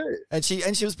amazing too. And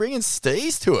she was bringing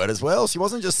steez to it as well. She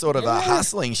wasn't just sort of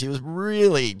hustling. She was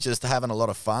really just having a lot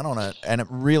of fun on it. And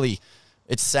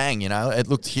it sang, it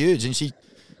looked huge. And she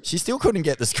still couldn't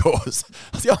get the scores.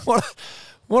 I was like,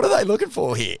 what are they looking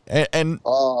for here?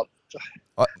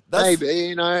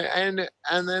 Maybe, and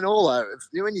then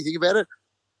when you think about it,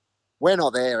 we're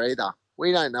not there either.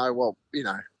 We don't know what,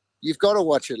 you've got to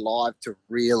watch it live to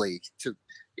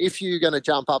if you're going to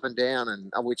jump up and down,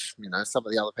 and which, some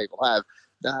of the other people have,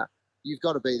 you've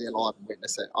got to be there live and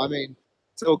witness it. I mean,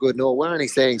 it's all good and all. We're only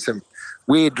seeing some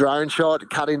weird drone shot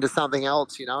cut into something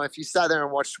else. If you stay there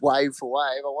and watch wave for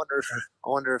wave, I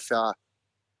wonder if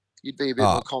you'd be a bit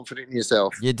more confident in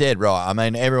yourself. You're dead right. I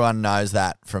mean, everyone knows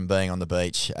that from being on the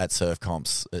beach at surf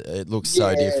comps. It looks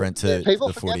so different to people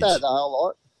the forget footage. That though a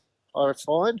lot. I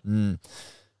find.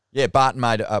 Yeah, Barton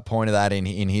made a point of that in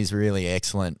his really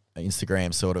excellent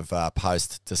Instagram sort of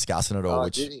post discussing it all,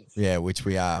 which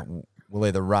we'll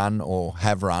either run or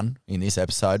have run in this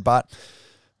episode. But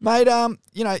mate,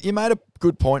 you made a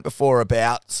good point before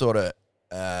about sort of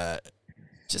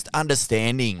just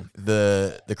understanding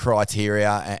the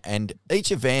criteria, and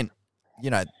each event,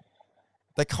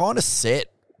 they kind of set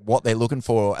what they're looking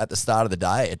for at the start of the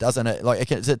day. It doesn't,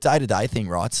 it's a day-to-day thing,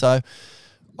 right? So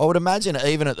I would imagine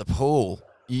even at the pool,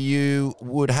 you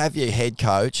would have your head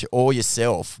coach or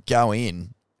yourself go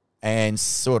in and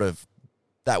sort of,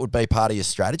 that would be part of your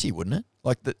strategy, wouldn't it?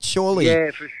 Like that, surely.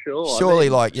 Yeah, for sure. Surely,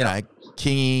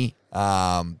 Kingy,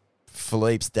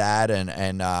 Philippe's dad,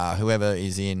 and whoever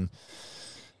is in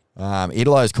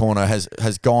Italo's corner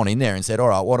has gone in there and said, all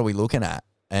right, what are we looking at?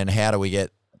 And how do we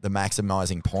get the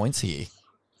maximising points here?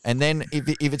 And then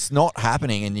if it's not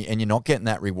happening and you're not getting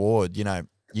that reward,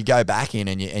 you go back in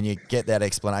and you get that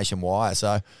explanation why.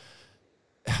 So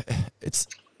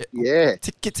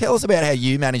tell us about how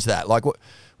you manage that. Like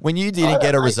when you didn't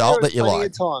get a result that you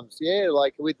liked. Times, I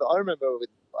remember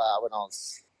when I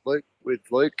was with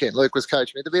Luke, and Luke was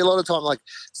coaching me. There'd be a lot of time like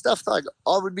stuff like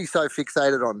I would be so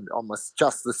fixated on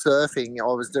just the surfing I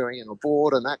was doing on a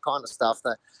board and that kind of stuff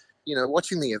that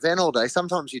watching the event all day.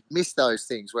 Sometimes you'd miss those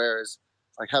things, whereas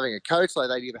like having a coach, like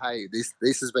they give, hey,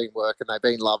 this has been working, they've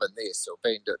been loving this, or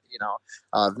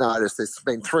I've noticed there's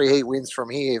been 3 heat wins from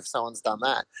here if someone's done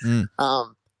that.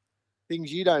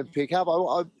 Things you don't pick up.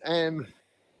 I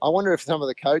wonder if some of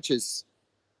the coaches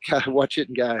watch it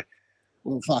and go,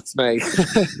 well, fucks me.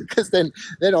 Because then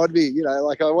I'd be, I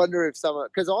wonder if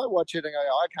because I watch it and go,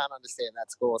 I can't understand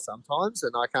that score sometimes,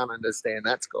 and I can't understand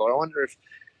that score. I wonder if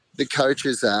the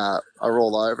coaches are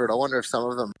all over it. I wonder if some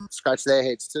of them scratch their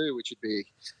heads too, which would be,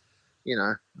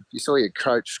 if you saw your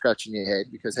coach scratching your head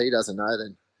because he doesn't know,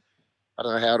 then I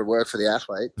don't know how it would work for the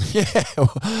athlete. Yeah.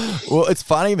 Well, it's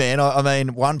funny, man. I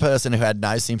mean, one person who had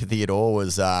no sympathy at all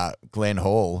was Glenn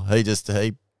Hall. He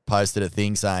posted a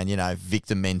thing saying,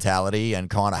 victim mentality, and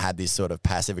kind of had this sort of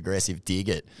passive-aggressive dig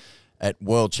at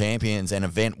world champions and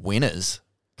event winners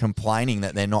complaining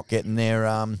that they're not getting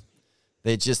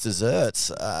they're just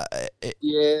desserts. I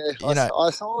saw that.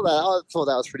 I thought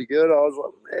that was pretty good. I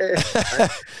was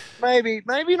like,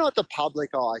 maybe not the public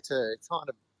eye too. It's kind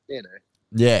of,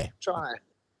 trying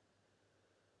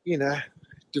to,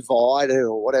 divide it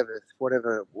or whatever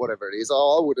it is.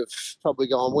 I would have probably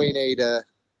gone, we need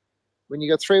when you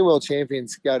got 3 world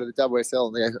champions go to the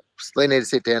WSL, and they need to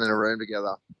sit down in a room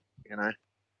together,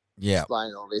 Yeah.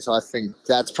 Explain all this. I think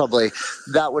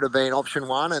that would have been option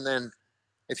 1, and then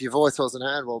if your voice wasn't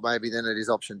heard, well, maybe then it is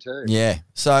option 2. Yeah.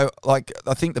 So, like,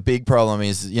 I think the big problem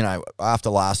is, after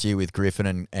last year with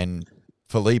Griffin and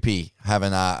Felipe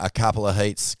having a couple of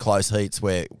heats, close heats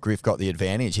where Griff got the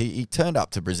advantage, he turned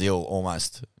up to Brazil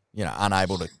almost,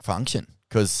 unable to function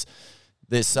because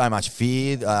there's so much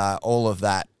fear, all of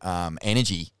that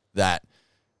energy that,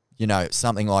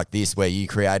 something like this where you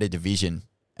create a division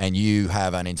and you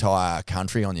have an entire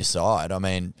country on your side. I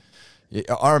mean,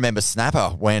 I remember Snapper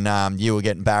when you were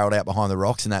getting barreled out behind the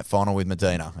rocks in that final with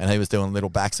Medina and he was doing little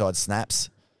backside snaps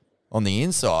on the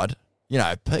inside.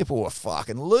 People were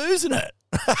fucking losing it.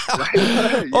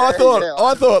 I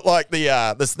thought like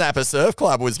the Snapper Surf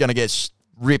Club was going to get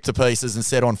ripped to pieces and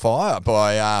set on fire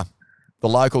by the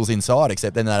locals inside,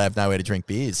 except then they'd have nowhere to drink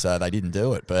beers, so they didn't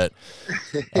do it. But,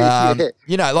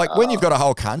 when you've got a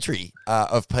whole country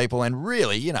of people and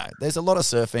really, there's a lot of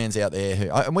surf fans out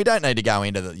there and we don't need to go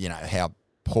into the, how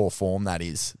poor form that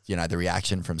is, the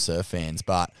reaction from surf fans,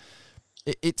 but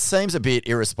it seems a bit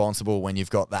irresponsible when you've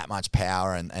got that much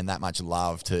power and that much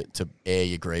love to air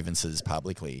your grievances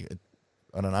publicly.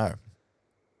 I don't know.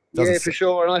 For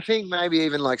sure. And I think maybe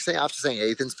even after seeing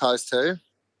Ethan's post too,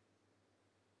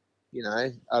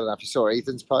 I don't know if you saw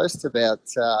Ethan's post about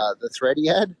the thread he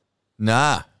had.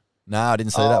 Nah, I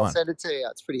didn't see that one. I'll send it to you.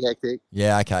 It's pretty hectic.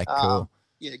 Yeah, okay, cool.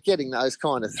 Getting those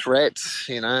kind of threats,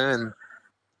 and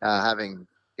having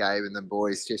Gabe and the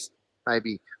boys just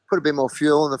maybe put a bit more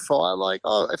fuel in the fire. Like,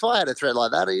 if I had a thread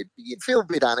like that, you'd feel a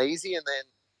bit uneasy, and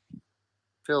then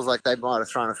feels like they might have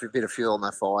thrown a bit of fuel in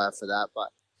the fire for that. But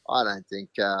I don't think.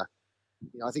 I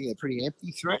think they're pretty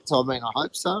empty threats. I mean, I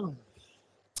hope so,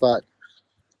 but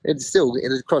it'd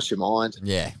cross your mind.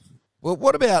 Yeah. Well,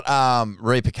 what about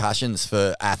repercussions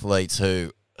for athletes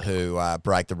who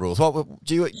break the rules? What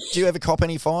do you ever cop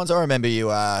any fines? I remember you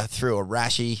threw a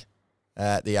rashy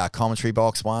at the commentary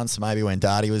box once, maybe when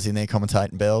Darty was in there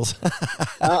commentating bells.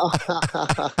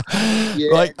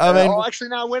 Yeah. Actually,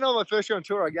 no. When on my first year on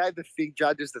tour, I gave the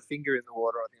judges the finger in the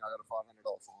water. I think I got a $500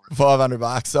 fine.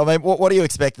 $500. I mean, what are you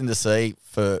expecting to see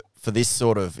for this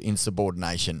sort of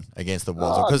insubordination against the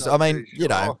Wazzle? Because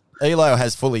Elo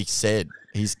has fully said,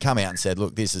 he's come out and said,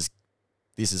 look, this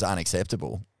is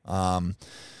unacceptable. How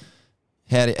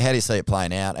do you see it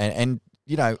playing out? And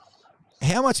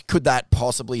how much could that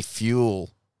possibly fuel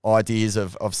ideas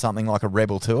of something like a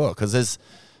Rebel Tour? Because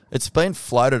it's been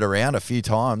floated around a few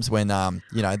times when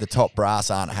the top brass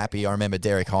aren't happy. I remember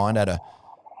Derek Hind had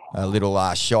a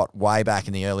little shot way back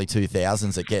in the early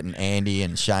 2000s at getting Andy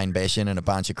and Shane Beshan and a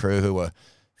bunch of crew who were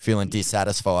feeling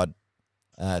dissatisfied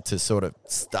to sort of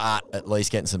start at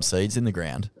least getting some seeds in the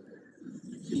ground.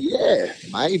 Yeah,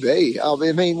 maybe. I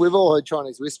mean, we've all heard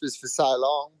Chinese whispers for so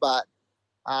long, but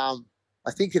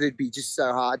I think it'd be just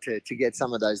so hard to get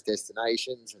some of those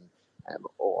destinations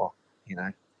or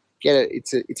get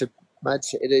it.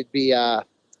 It'd be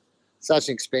such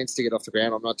an expense to get off the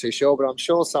ground. I'm not too sure, but I'm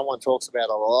sure someone talks about it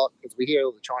a lot because we hear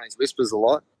all the Chinese whispers a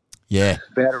lot. Yeah,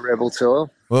 about a Rebel Tour.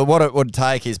 Well, what it would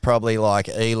take is probably like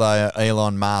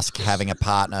Elon Musk having a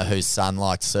partner whose son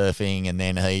likes surfing, and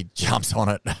then he jumps on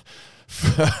it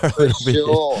for a little bit.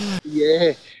 Sure,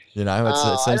 yeah.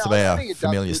 It seems to be a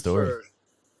familiar story.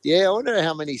 Yeah, I wonder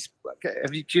how many.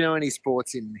 Do you know any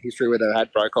sports in history where they've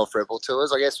had broke off Rebel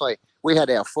Tours? I guess we had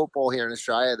our football here in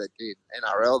Australia that did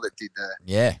NRL that did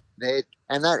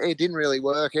and that it didn't really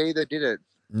work either, did it?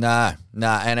 No,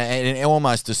 and it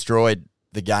almost destroyed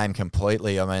the game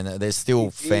completely. I mean, there's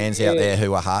still fans out there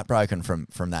who are heartbroken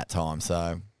from that time.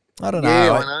 So I don't know.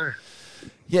 Yeah, I know.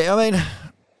 Yeah, I mean,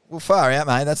 well, far out,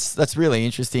 mate. That's really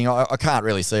interesting. I can't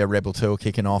really see a Rebel Tour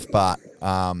kicking off, but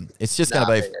it's just going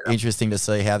to be interesting to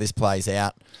see how this plays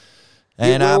out.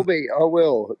 And, it will be. I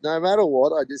will. No matter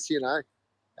what, I just,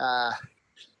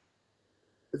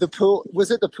 the pool,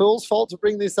 was it the pool's fault to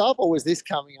bring this up, or was this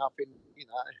coming up in,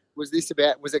 was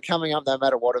it coming up no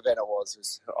matter what event it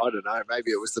was? I don't know.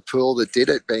 Maybe it was the pool that did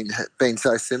it, being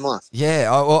so similar. Yeah,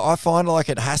 I find like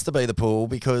it has to be the pool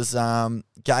because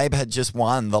Gabe had just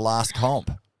won the last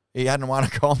comp. He hadn't won a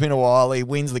comp in a while. He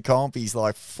wins the comp. He's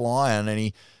like flying, and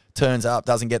he turns up,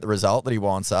 doesn't get the result that he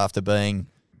wants after being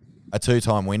a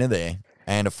 2-time winner there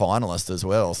and a finalist as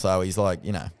well. So he's like,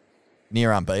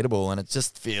 near unbeatable, and it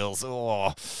just feels,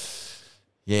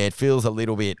 it feels a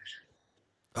little bit.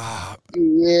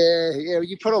 Yeah.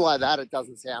 You put it like that, it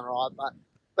doesn't sound right,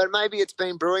 but maybe it's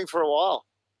been brewing for a while.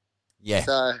 Yeah.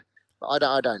 So I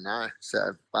don't know.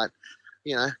 So, but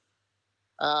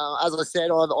as I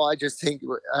said, I just think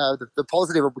the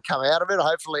positive will come out of it.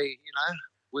 Hopefully,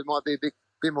 we might be a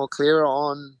bit more clearer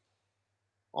on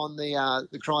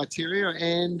the criteria,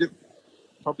 and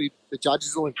probably the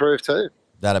judges will improve too.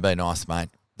 That'd be nice, mate.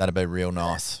 That'd be real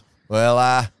nice.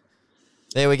 Well,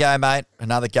 there we go, mate.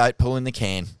 Another goat pool in the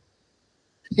can.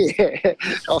 Yeah,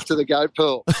 off to the goat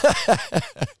pool.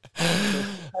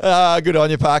 Good on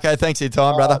you, Parko. Thanks for your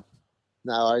time, brother.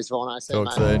 No worries, Vaughn.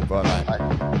 Talk soon. Bye, mate.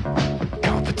 Bye.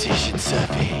 Competition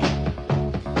surfing.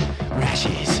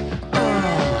 Rashes. Oh,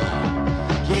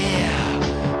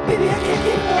 yeah. Baby, I can't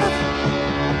get enough.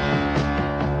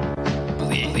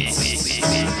 Blitzed.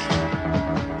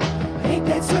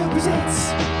 Apex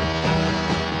represents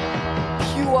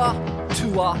Pure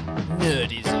tour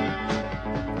nerdism.